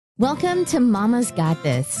Welcome to Mama's Got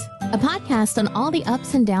This, a podcast on all the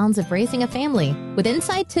ups and downs of raising a family with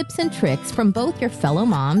inside tips and tricks from both your fellow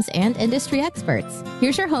moms and industry experts.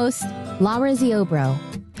 Here's your host, Laura Ziobro.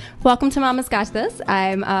 Welcome to Mama's Got This.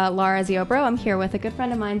 I'm Laura Ziobro. I'm here with a good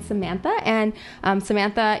friend of mine, Samantha. And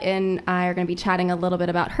Samantha and I are going to be chatting a little bit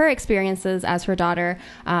about her experiences as her daughter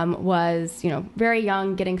was, very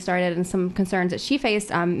young, getting started, and some concerns that she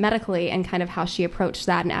faced medically, and kind of how she approached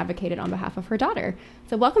that and advocated on behalf of her daughter.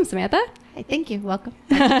 So welcome, Samantha. Hi, thank you. Welcome.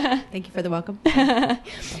 Thank you for the welcome.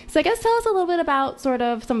 So I guess tell us a little bit about sort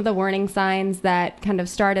of some of the warning signs that kind of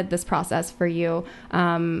started this process for you,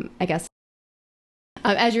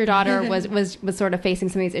 as your daughter was sort of facing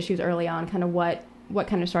some of these issues early on, kind of what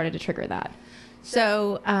kind of started to trigger that?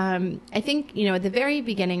 So I think, at the very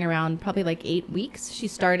beginning, around probably like 8 weeks, she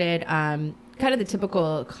started kind of the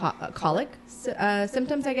typical colic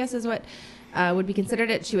symptoms, I guess is what would be considered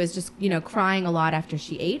it. She was just, crying a lot after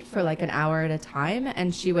she ate for like an hour at a time.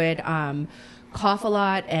 And she would cough a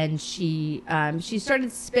lot, and she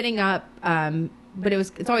started spitting up, but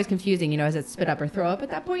it's always confusing, is it spit up or throw up at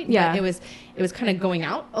that point? Yeah. But it was kind of going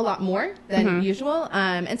out a lot more than usual.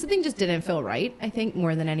 And something just didn't feel right, I think,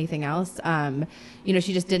 more than anything else.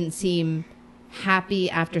 She just didn't seem happy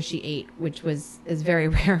after she ate, which is very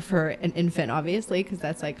rare for an infant, obviously, because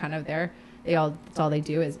that's like kind of that's all they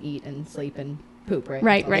do is eat and sleep and poop,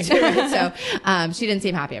 right? Right. So she didn't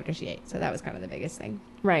seem happy after she ate. So that was kind of the biggest thing.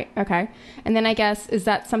 Right. Okay. And then I guess, is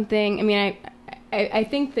that something, I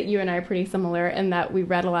think that you and I are pretty similar in that we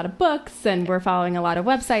read a lot of books and we're following a lot of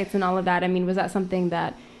websites and all of that. Was that something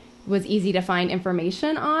that was easy to find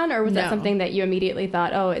information on, or was that something that you immediately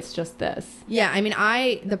thought, oh, it's just this? Yeah.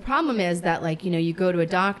 The problem is that you go to a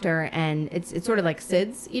doctor and it's sort of like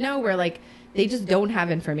SIDS, where like they just don't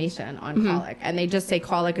have information on colic, and they just say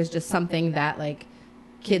colic is just something that like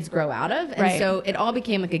kids grow out of. And so it all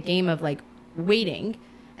became like a game of like waiting.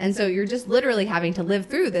 And so you're just literally having to live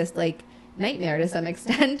through this like nightmare to some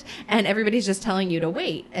extent, and everybody's just telling you to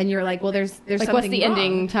wait, and you're like, well, there's like, something what's the wrong.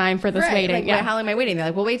 Ending time for this waiting? Like, how long am I waiting? They're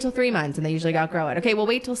like, well, wait till 3 months, and they usually outgrow it. Okay, well,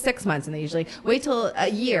 wait till 6 months, and they usually wait till a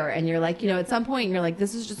year, and you're like, at some point you're like,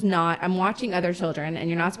 this is just not, I'm watching other children, and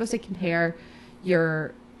you're not supposed to compare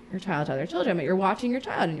your child to other children, but you're watching your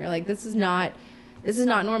child, and you're like, this is not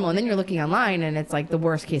normal. And then you're looking online, and it's like the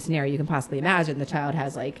worst case scenario you can possibly imagine. The child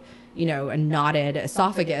has like, a knotted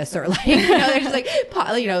esophagus, or like, there's like,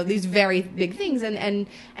 these very big things. And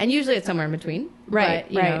usually it's somewhere in between. Right.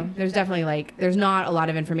 But, there's definitely like, there's not a lot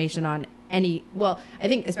of information on I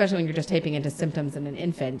think especially when you're just typing into symptoms in an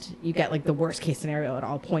infant, you get like the worst case scenario at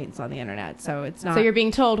all points on the internet. So it's not. So you're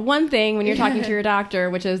being told one thing when you're talking to your doctor,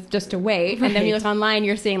 which is just to wait. Right. And then you look online,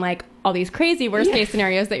 you're seeing like all these crazy worst case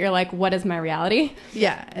scenarios that you're like, what is my reality?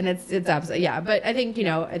 Yeah. And it's absolutely, yeah. But I think,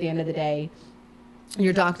 at the end of the day,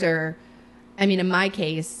 your doctor, in my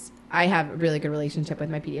case, I have a really good relationship with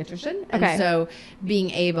my pediatrician. And so being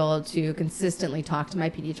able to consistently talk to my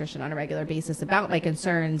pediatrician on a regular basis about my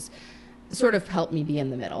concerns sort of helped me be in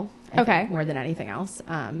the middle. I think, more than anything else.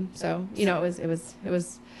 So, it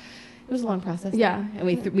was a long process. Yeah.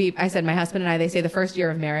 And I said, my husband and I, they say the first year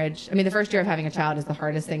of marriage, the first year of having a child is the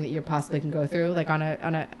hardest thing that you possibly can go through, like on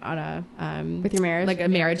a with your marriage, like a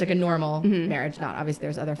marriage, like a normal marriage. Not obviously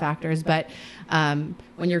there's other factors, but,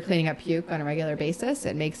 when you're cleaning up puke on a regular basis,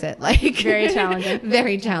 it makes it like very challenging,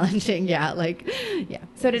 very challenging. Yeah.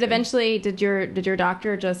 So did your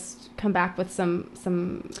doctor just come back with some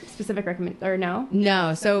specific or no?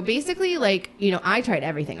 No. So basically I tried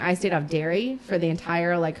everything. I stayed off dairy for the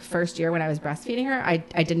entire first year when I was breastfeeding her. I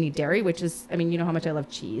didn't eat dairy, which is, you know how much I love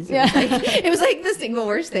cheese. It was like the single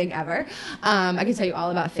worst thing ever. I can tell you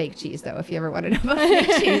all about fake cheese though, if you ever want to know about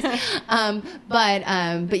fake cheese.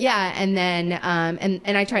 But yeah. And then,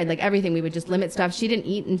 and I tried everything. We would just limit stuff. She didn't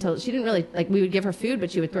eat until she didn't really we would give her food,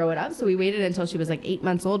 but she would throw it up. So we waited until she was 8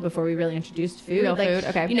 months old before we really introduced food. Real food.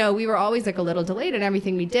 Okay. We were always a little delayed in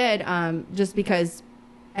everything we did, just because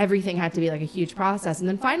everything had to be a huge process. And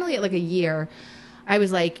then finally at a year, I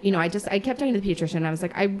was I kept talking to the pediatrician, and I was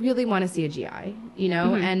I really want to see a GI,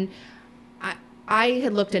 and I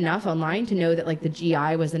had looked enough online to know that the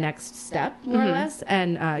GI was the next step, more or less,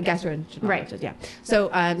 and gastroenterologist, right? Yeah. So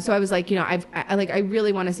I was I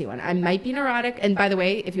really want to see one. I might be neurotic, and by the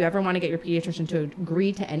way, if you ever want to get your pediatrician to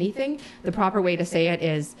agree to anything, the proper way to say it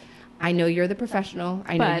is, I know you're the professional.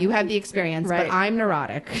 I know you have the experience, but I'm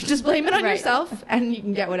neurotic. Just blame it on yourself, and you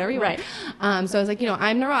can get whatever you want. So I was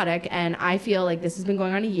I'm neurotic, and I feel this has been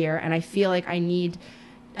going on a year, and I feel I need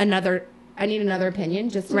another opinion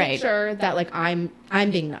just to make sure that I'm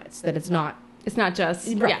being nuts, that it's not just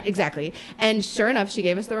right. Yeah, exactly. And sure enough, she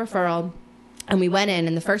gave us the referral. And we went in,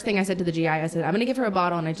 and the first thing I said to the GI, I said, I'm going to give her a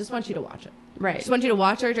bottle, and I just want you to watch it. Right. I just want you to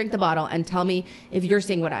watch her drink the bottle and tell me if you're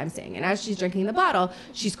seeing what I'm seeing. And as she's drinking the bottle,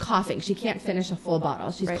 she's coughing. She can't finish a full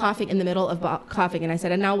bottle. She's coughing in the middle of coughing. And I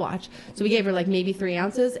said, and now watch. So we gave her like maybe 3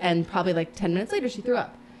 ounces, and probably like 10 minutes later, she threw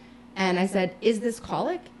up. And I said, is this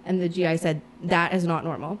colic? And the GI said, that is not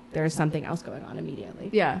normal. There is something else going on immediately.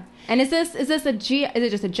 Yeah. And is this a GI? Is it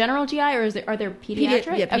just a general GI, or are there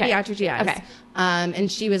pediatric? Yeah, pediatric GIs. Okay. And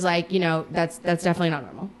she was like, you know, that's definitely not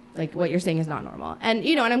normal. Like, what you're saying is not normal. And,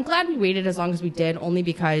 you know, and I'm glad we waited as long as we did, only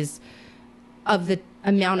because of the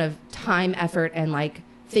amount of time, effort, and like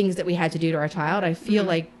things that we had to do to our child. I feel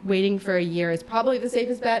like waiting for a year is probably the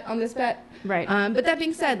safest bet on this bet. Right. But that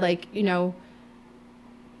being said, like, you know,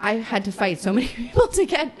 I had to fight so many people to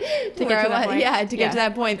get to where I was. Yeah, to get to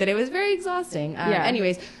that point that it was very exhausting.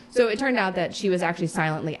 Anyways, so it turned out that she was actually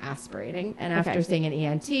silently aspirating. And after seeing an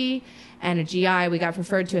ENT and a GI, we got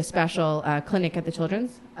referred to a special clinic at the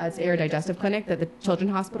Children's. It's Air Digestive Clinic that the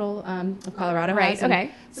Children's Hospital of Colorado has. Okay.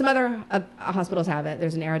 Some other hospitals have it.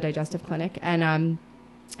 There's an Air Digestive Clinic. And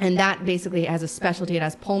that basically has a specialty. It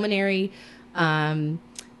has pulmonary,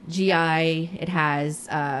 GI, it has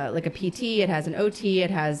like a PT, it has an OT, it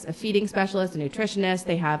has a feeding specialist, a nutritionist.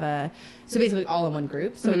 They have so basically all in one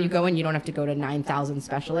group. So when you go in, you don't have to go to 9,000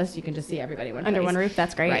 specialists. You can just see everybody under one roof.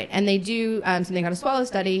 That's great. Right. And they do something called a swallow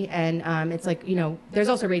study. And it's like, you know, there's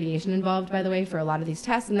also radiation involved, by the way, for a lot of these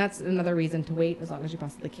tests. And that's another reason to wait as long as you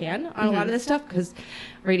possibly can on a lot of this stuff, because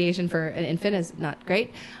radiation for an infant is not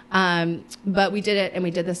great. But we did it, and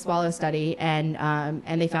we did the swallow study, and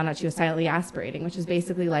they found out she was silently aspirating, which is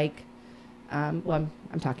basically like, well,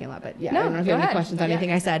 I'm talking a lot, but yeah, I don't know if you have any questions on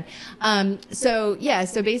anything I said. So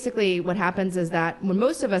basically what happens is that when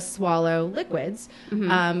most of us swallow liquids,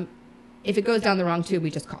 if it goes down the wrong tube,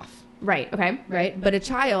 we just cough. Right. Okay. Right. But a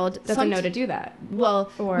child doesn't know to do that.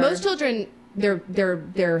 Well, most children,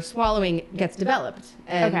 their swallowing gets developed,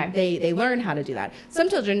 and they learn how to do that. Some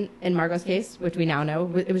children, in Margot's case, which we now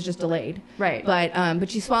know, it was just delayed. Right. But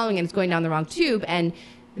she's swallowing and it's going down the wrong tube, and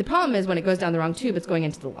the problem is when it goes down the wrong tube, it's going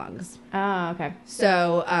into the lungs. Oh, okay.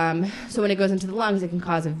 So when it goes into the lungs, it can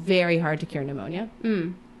cause a very hard to cure pneumonia.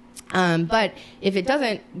 But if it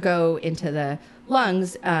doesn't go into the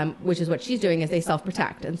lungs, which is what she's doing, is they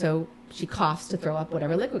self-protect, and so she coughs to throw up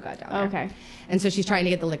whatever liquid got down there. Okay. And so she's trying to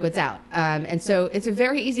get the liquids out. And so it's a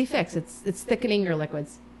very easy fix. It's thickening your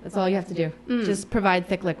liquids. That's all you have to do. Just provide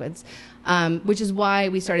thick liquids, which is why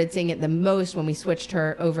we started seeing it the most when we switched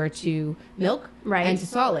her over to milk and to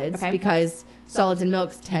solids, because solids and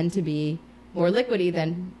milks tend to be more liquidy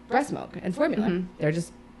than breast milk and formula. They're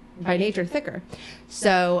just by nature thicker.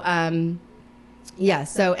 So,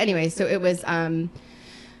 so anyway, so it was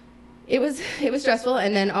stressful.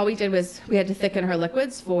 And then all we did was we had to thicken her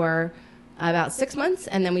liquids for about 6 months,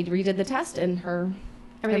 and then we redid the test, and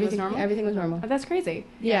everything was normal? Everything was normal. Oh, that's crazy.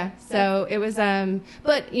 Yeah. So it was,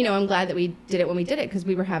 but, you know, I'm glad that we did it when we did it, because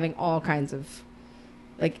we were having all kinds of,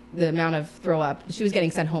 like, the amount of throw up. She was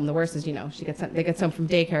getting sent home. The worst is, you know, they get sent from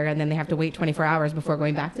daycare, and then they have to wait 24 hours before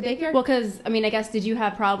going back to daycare. Well, because, I mean, I guess, did you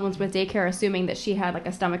have problems with daycare, assuming that she had, like,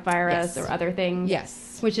 a stomach virus or other things?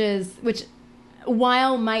 Yes. Which,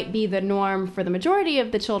 while might be the norm for the majority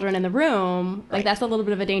of the children in the room, like, that's a little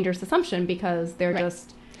bit of a dangerous assumption, because they're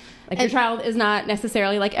just... Like, your child is not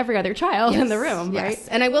necessarily like every other child in the room, right? Yes.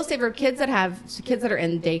 And I will say, for kids that are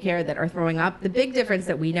in daycare that are throwing up, the big difference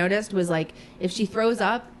that we noticed was, like, if she throws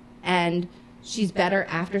up and she's better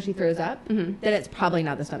after she throws up, then it's probably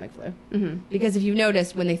not the stomach flu. Because if you've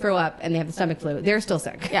noticed, when they throw up and they have the stomach flu, they're still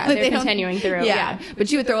sick. Yeah, they're continuing through. Yeah. But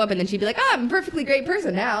she would throw up, and then she'd be like, I'm a perfectly great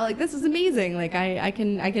person now. Like, this is amazing. Like, I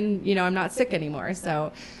can, you know, I'm not sick anymore.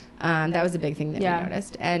 So... that was a big thing that we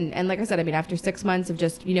noticed. And like I said, I mean, after 6 months of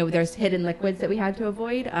just, you know, there's hidden liquids that we had to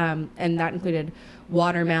avoid. And that included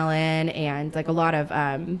watermelon and like a lot of,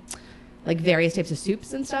 like various types of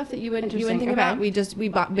soups and stuff that you wouldn't think about. We basically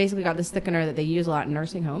got this thickener that they use a lot in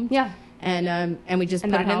nursing homes. Yeah. And we just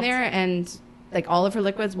put it in there, and like all of her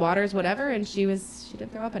liquids, waters, whatever. And she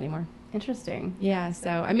didn't throw up anymore. Interesting. Yeah.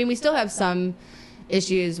 So, I mean, we still have some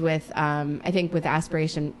issues with, I think with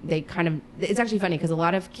aspiration, it's actually funny because a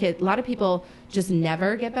lot of people just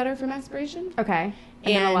never get better from aspration. Okay.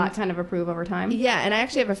 And a lot kind of improve over time. Yeah. And I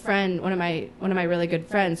actually have a friend, one of my really good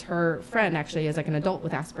friends, her friend actually is like an adult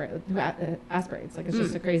with aspirates. Like, it's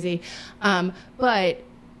just a crazy, but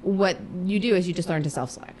what you do is you just learn to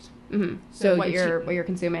self-select. So what you're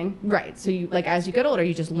consuming. Right. So you, like, as you get older,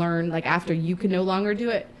 you just learn, like, after you can no longer do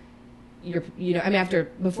it,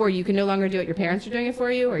 before you can no longer do it, your parents are doing it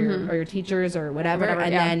for you, or your teachers or whatever,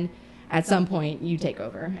 and then at some point you take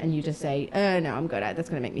over and you just say, no, I'm good at it. That's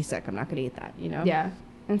going to make me sick. I'm not going to eat that, you know? Yeah.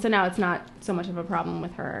 And so now it's not so much of a problem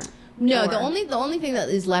with her. No, Or- the only thing that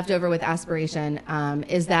is left over with aspiration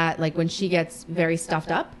is that like when she gets very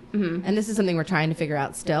stuffed up, and this is something we're trying to figure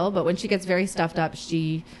out still, but when she gets very stuffed up,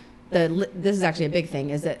 this is actually a big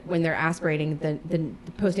thing, is that when they're aspirating, the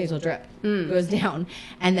postnasal drip goes down,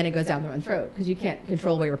 and then it goes down their own throat, because you can't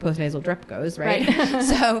control where your postnasal drip goes, right?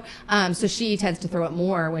 So she tends to throw up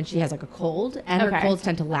more when she has like a cold, and her colds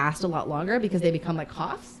tend to last a lot longer because they become like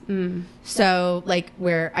coughs. So like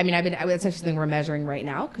that's actually something we're measuring right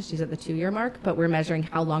now, because she's at the 2-year mark, but we're measuring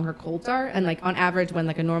how long her colds are, and like on average, when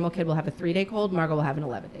like a normal kid will have a 3-day cold, Margot will have an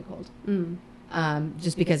 11-day cold.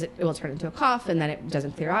 Just because it will turn into a cough, and then it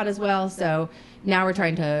doesn't clear out as well. So now we're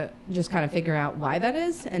trying to just kind of figure out why that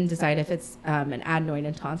is and decide if it's an adenoid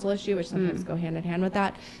and tonsil issue, which sometimes go hand in hand with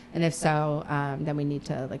that. And if so, then we need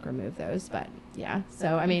to like remove those. But yeah,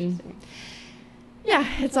 so I mean, yeah,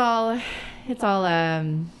 it's all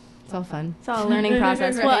fun. It's all a learning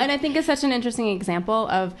process. Right. Well, and I think it's such an interesting example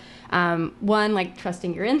of one, like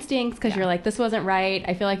trusting your instincts, because you're like, this wasn't right.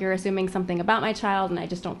 I feel like you're assuming something about my child, and I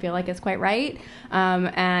just don't feel like it's quite right.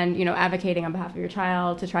 And, advocating on behalf of your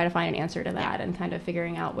child to try to find an answer to that, and kind of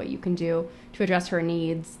figuring out what you can do to address her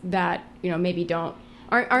needs that, maybe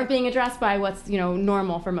aren't being addressed by what's,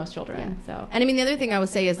 normal for most children. So, and I mean, the other thing I would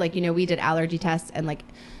say is like, we did allergy tests and like,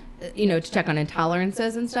 to check on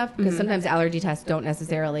intolerances and stuff, because sometimes allergy tests don't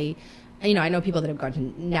necessarily, I know people that have gone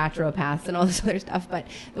to naturopaths and all this other stuff, but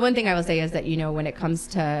the one thing I will say is that, when it comes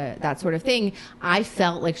to that sort of thing, I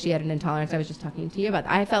felt like she had an intolerance. I was just talking to you about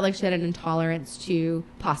that. I felt like she had an intolerance to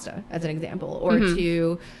pasta, as an example, or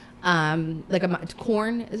to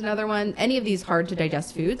corn is another one. Any of these hard to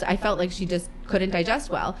digest foods, I felt like she just couldn't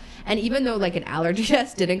digest well. And even though like an allergy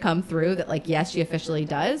test didn't come through that like, yes, she officially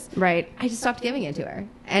does, right, I just stopped giving it to her.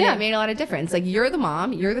 And it made a lot of difference. Like, you're the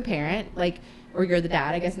mom, you're the parent, like, or you're the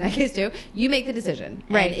dad, I guess in that case too. You make the decision.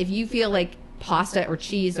 Right. And if you feel like pasta or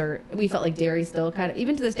cheese, or we felt like dairy still kind of,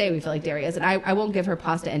 even to this day, we feel like dairy is. And I won't give her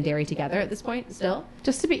pasta and dairy together at this point still.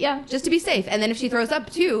 Just to be safe. And then if she throws up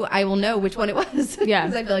too, I will know which one it was. Yeah.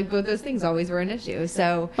 Because I feel like both those things always were an issue.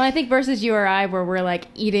 So, well, I think versus you or I, where we're like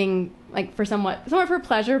eating like for somewhat for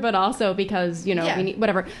pleasure, but also because, we need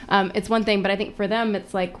whatever. It's one thing, but I think for them,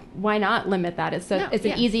 it's like, why not limit that? It's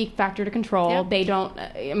an easy factor to control. Yeah. They don't,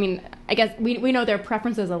 I guess we know their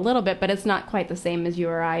preferences a little bit, but it's not quite the same as you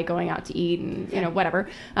or I going out to eat and, whatever.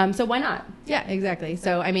 So why not? Yeah, exactly.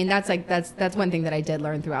 So, I mean, that's one thing that I did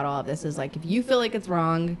learn throughout all of this is like, if you feel like it's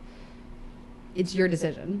wrong, it's your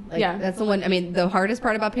decision. Like, that's the one. I mean, the hardest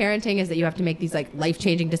part about parenting is that you have to make these like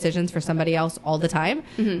life-changing decisions for somebody else all the time.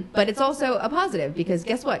 But it's also a positive, because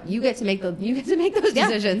guess what? You get to make those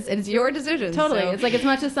decisions, and it's your decision. Totally. So. It's like, as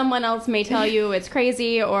much as someone else may tell you it's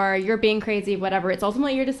crazy or you're being crazy, whatever, it's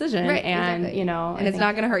ultimately your decision. Right. And exactly. And it's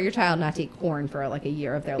not going to hurt your child not to eat corn for like a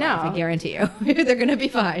year of their life. I guarantee you, they're going to be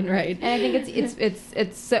fine. Right. And I think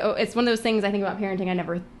it's one of those things I think about parenting I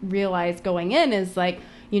never realized going in is like,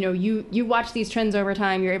 you watch these trends over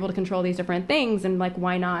time, you're able to control these different things, and like,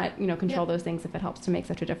 why not, control those things if it helps to make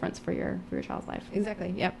such a difference for your child's life.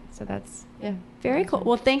 Exactly. Yep. So that's, very cool.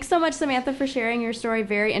 Well, thanks so much, Samantha, for sharing your story.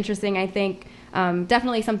 Very interesting. I think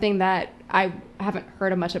definitely something that I haven't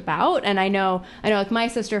heard much about. And I know like my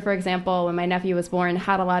sister, for example, when my nephew was born,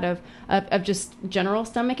 had a lot of just general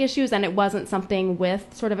stomach issues, and it wasn't something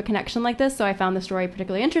with sort of a connection like this. So I found the story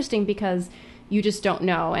particularly interesting because you just don't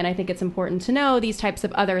know. And I think it's important to know these types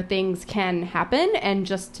of other things can happen, and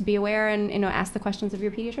just to be aware and, ask the questions of your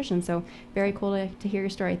pediatrician. So very cool to hear your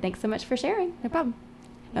story. Thanks so much for sharing. No problem.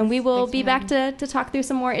 And we will be back to talk through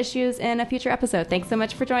some more issues in a future episode. Thanks so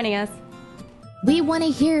much for joining us. We want to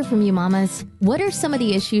hear from you, mamas. What are some of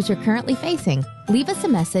the issues you're currently facing? Leave us a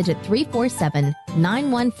message at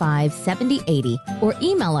 347-915-7080 or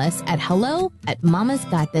email us at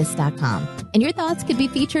hello@mamasgotthis.com. And your thoughts could be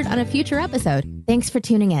featured on a future episode. Thanks for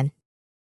tuning in.